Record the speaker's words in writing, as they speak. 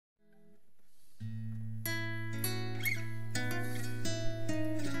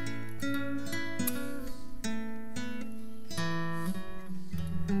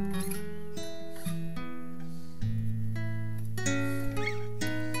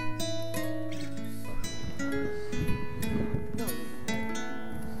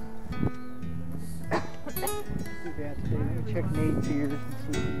check Nate's ears and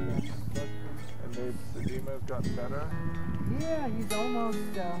see if he's got. And Nate's edema's gotten better? Yeah, he's almost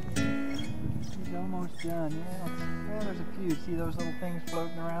done. Yeah, there's a few. See those little things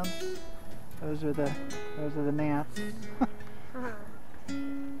floating around? Those are the gnats.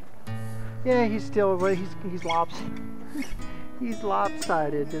 Yeah, he's still, he's he's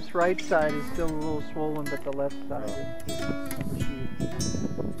lopsided. This right side is still a little swollen, but the left side is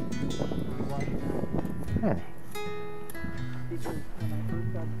Hey.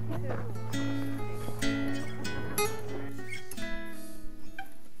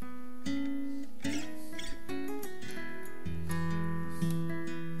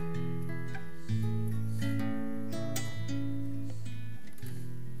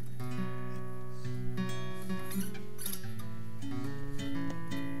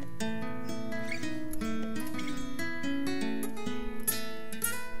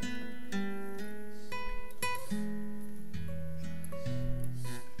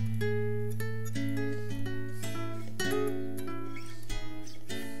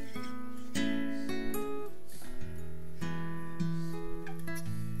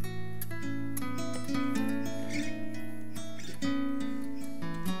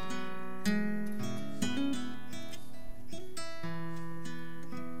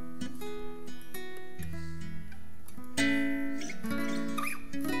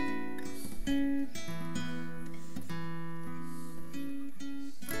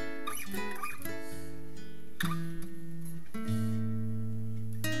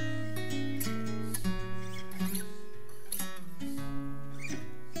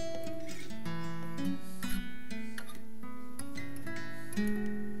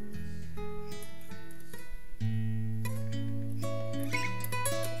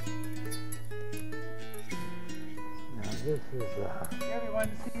 This is everyone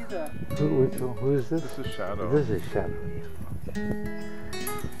see the. Who is this? This is Shadow. This is Shadow. Okay.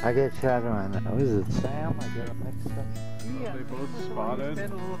 I get Shadow and is it Sam? I get them mixed up. Yeah, They both this is the one we spotted.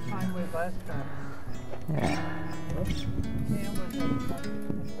 spent a little time with last time. Yeah.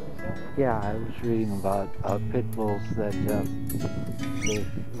 Yeah, I was reading about pit bulls that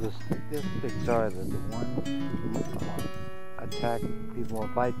the statistics are that the ones who attack people or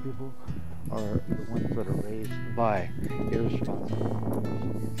bite people are the ones that are raised by irresponsible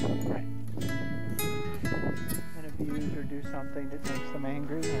persons. Right. And abuse or do something that makes them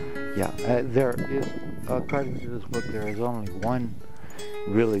angry. Yeah, there is, according to this book, there is only one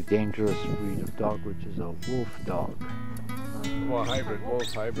really dangerous breed of dog, which is a wolf dog. Well, hybrid,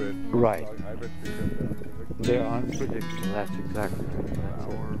 wolf hybrid. Right. Dog hybrids because They're unpredictable, that's exactly right.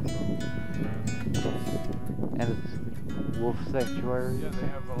 That's it. And it's wolf sanctuary? Yeah, they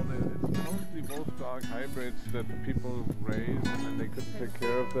have all the, it's mostly wolf dog hybrids that the people raise and they couldn't take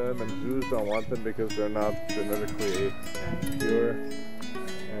care of them, and zoos don't want them because they're not genetically pure.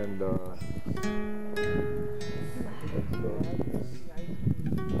 And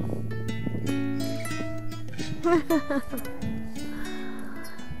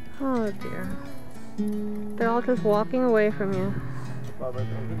Oh dear. They're all just walking away from you. well, but I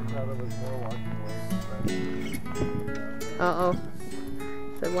think Shadow was more walking away than Uh-oh.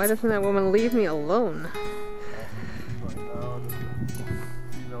 Said, why doesn't that woman leave me alone? but now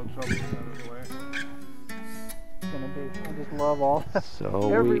no trouble out of the way. It's gonna be. I just love all.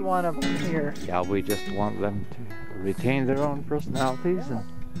 So Every one of them here. Yeah, we just want them to retain their own personalities, and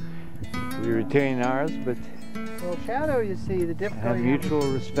we retain ours, but Well, Shadow, you see, the difficulty. have mutual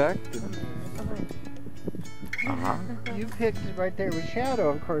respect. You picked right there with Shadow,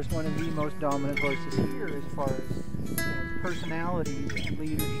 of course, one of the most dominant horses here as far as personality and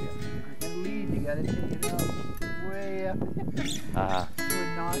leadership. If you're going to lead, you got to take it up way up to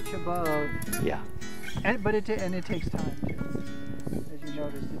a notch above. Yeah. But it takes time too. As you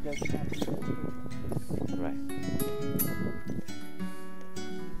noticed, it doesn't happen. Right.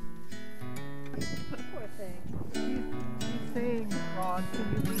 Poor thing. He's saying, Ron, can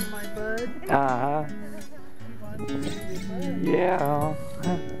you be my bud? He wants to be your bud. Yeah.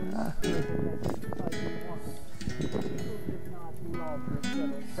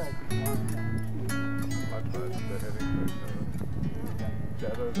 Much less the heading for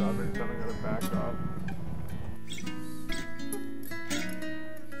Shadow's already telling her to back off.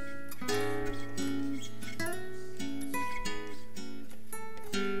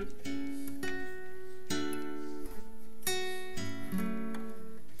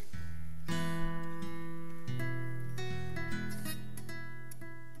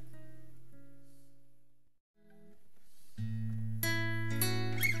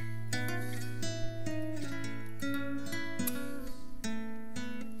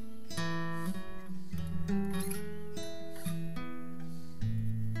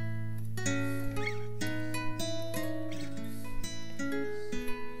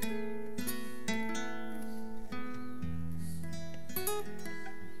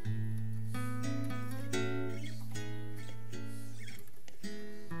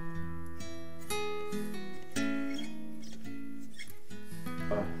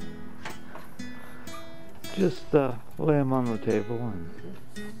 Just lay them on the table and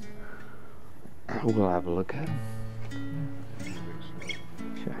we'll have a look at them.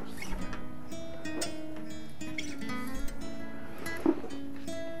 Sure.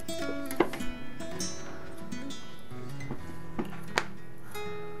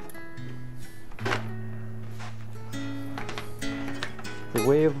 The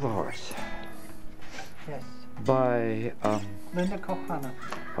Way of the Horse Yes. by Linda Kohana.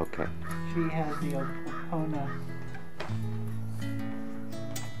 okay. She has the Opona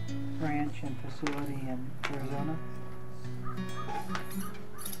ranch and facility in Arizona.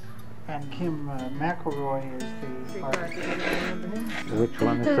 And Kim McElroy is the artist. Which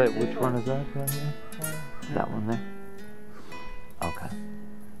one is that? Which one is that right here? That one there? Okay.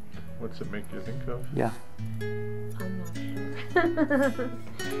 What's it make you think of? Yeah. I'm not sure.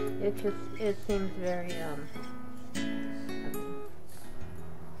 it seems very,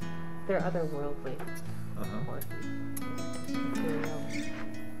 they're otherworldly horses. Very horsey.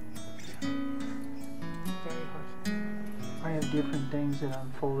 I have different things that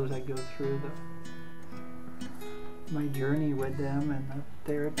unfold as I go through my journey with them and the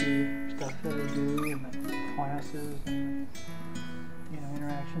therapy stuff that I do and the classes and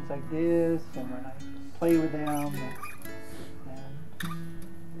interactions like this and when I play with them and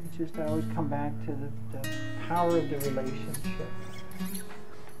it's just I always come back to the power of the relationship.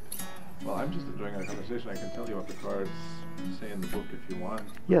 Well, I'm just enjoying our conversation. I can tell you what the cards say in the book if you want.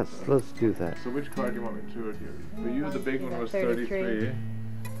 Yes, let's do that. So which card do you want me to review? For you, the big one was 33,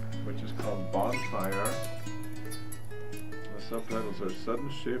 which is called Bonfire. The subtitles are Sudden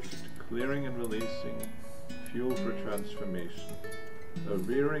Shift, Clearing and Releasing, Fuel for Transformation. A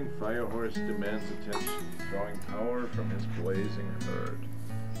rearing fire horse demands attention, drawing power from his blazing herd.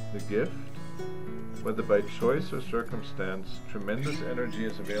 The gift, whether by choice or circumstance, tremendous energy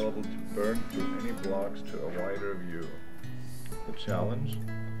is available to burn through any blocks to a wider view. The challenge,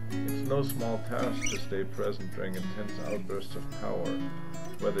 it's no small task to stay present during intense outbursts of power,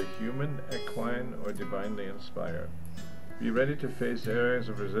 whether human, equine, or divinely inspired. Be ready to face areas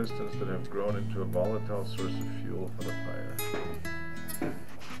of resistance that have grown into a volatile source of fuel for the fire.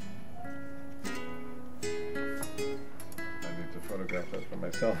 Photograph that for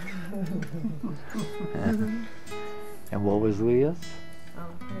myself. And what was Leah's? Oh,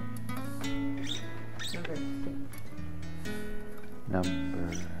 okay.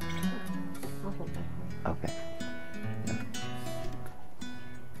 Number. I'll hold that for Okay.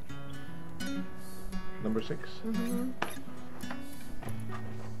 Number 6. you.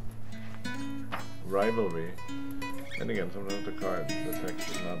 Rivalry. And again, sometimes the card, the text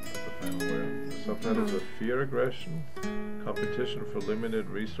is not the final word. The subtitles are Fear, Aggression, Competition for Limited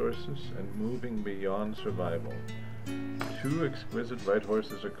Resources, and Moving Beyond Survival. Two exquisite white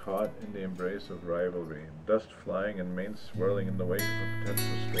horses are caught in the embrace of rivalry, dust flying and manes swirling in the wake of a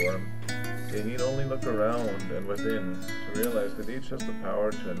potential storm. They need only look around and within to realize that each has the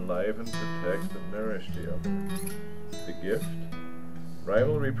power to enliven, protect, and nourish the other. The gift?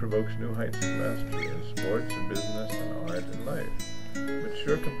 Rivalry provokes new heights of mastery in sports, in business, and art and life.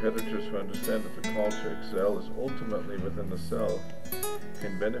 Mature competitors who understand that the call to excel is ultimately within the self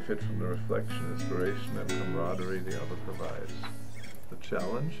can benefit from the reflection, inspiration, and camaraderie the other provides. The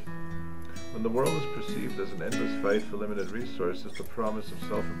challenge? When the world is perceived as an endless fight for limited resources, the promise of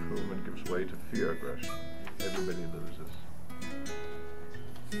self-improvement gives way to fear aggression. Everybody loses.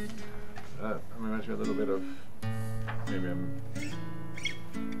 Reminds me a little bit of, maybe I'm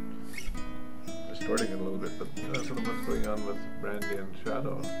distorting it a little bit, but that's sort of what's going on with Brandy and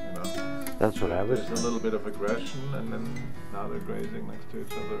Shadow, That's what I was There's a little bit of aggression, and then now they're grazing next to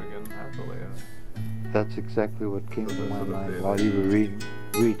each other again happily. That's exactly what came So to that's my sort of mind the- while you were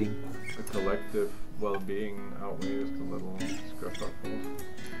reading. The collective well-being outweighs the little scuffles.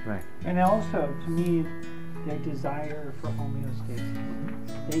 Right. And also, to me, their desire for homeostasis.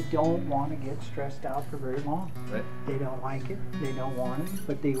 They don't want to get stressed out for very long. Right. They don't like it, they don't want it,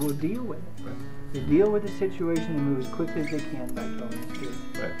 but they will deal with it. Right. They deal with the situation and move as quickly as they can back to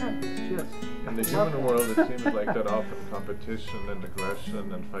homeostasis. Right. It's just, In the love human that. world, it seems like that often competition and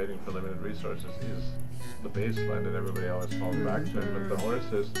aggression and fighting for limited resources is the baseline that everybody always falls back to. But the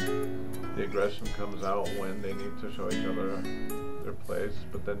horses, the aggression comes out when they need to show each other their place,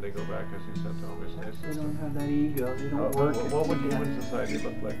 but then they go back, as you said, to they homeostasis. don't have that ego, they don't work it. What would together. human society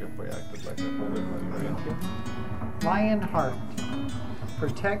look like if we acted like that? Right? Lion heart,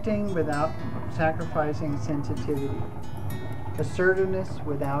 protecting without sacrificing sensitivity, assertiveness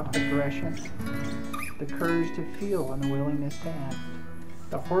without aggression, the courage to feel and the willingness to act.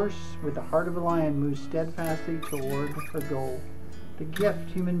 The horse with the heart of a lion moves steadfastly toward her goal. the gift.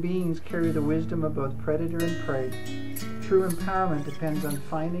 Human beings carry the wisdom of both predator and prey. True empowerment depends on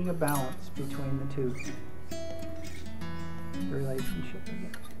finding a balance between the two. The relationship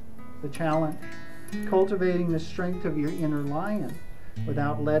again. The challenge. Cultivating the strength of your inner lion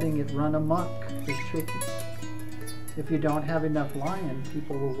without letting it run amok is tricky. If you don't have enough lion,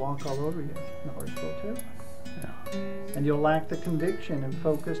 people will walk all over you. The horse will too. And you'll lack the conviction and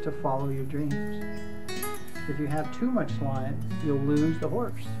focus to follow your dreams. If you have too much lion, you'll lose the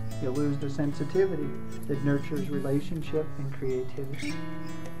horse. You'll lose the sensitivity that nurtures relationship and creativity.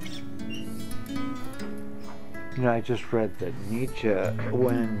 You know, I just read that Nietzsche,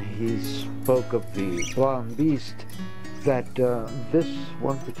 when he spoke of the blonde beast, that this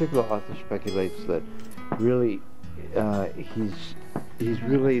one particular author speculates that really he's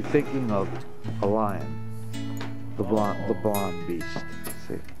really thinking of a lion, the blonde beast.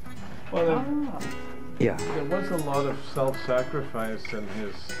 See? Well, Yeah. there was a lot of self-sacrifice in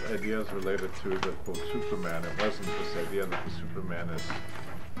his ideas related to the quote Superman. It wasn't this idea that the Superman is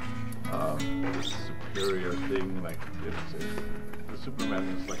this superior thing, like the Superman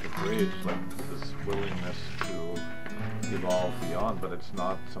is like a bridge, like this willingness to evolve beyond, but it's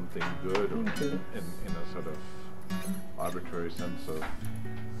not something good or in a sort of arbitrary sense of,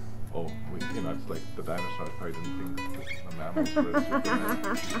 it's like the dinosaurs probably didn't think the mammals were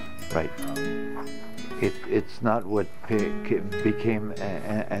Superman. Right. It's not what became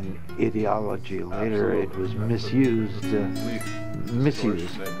an ideology later. Absolutely. It was misused.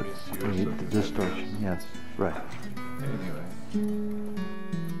 Misused. Distortion. Distortion, yes. Right. Anyway.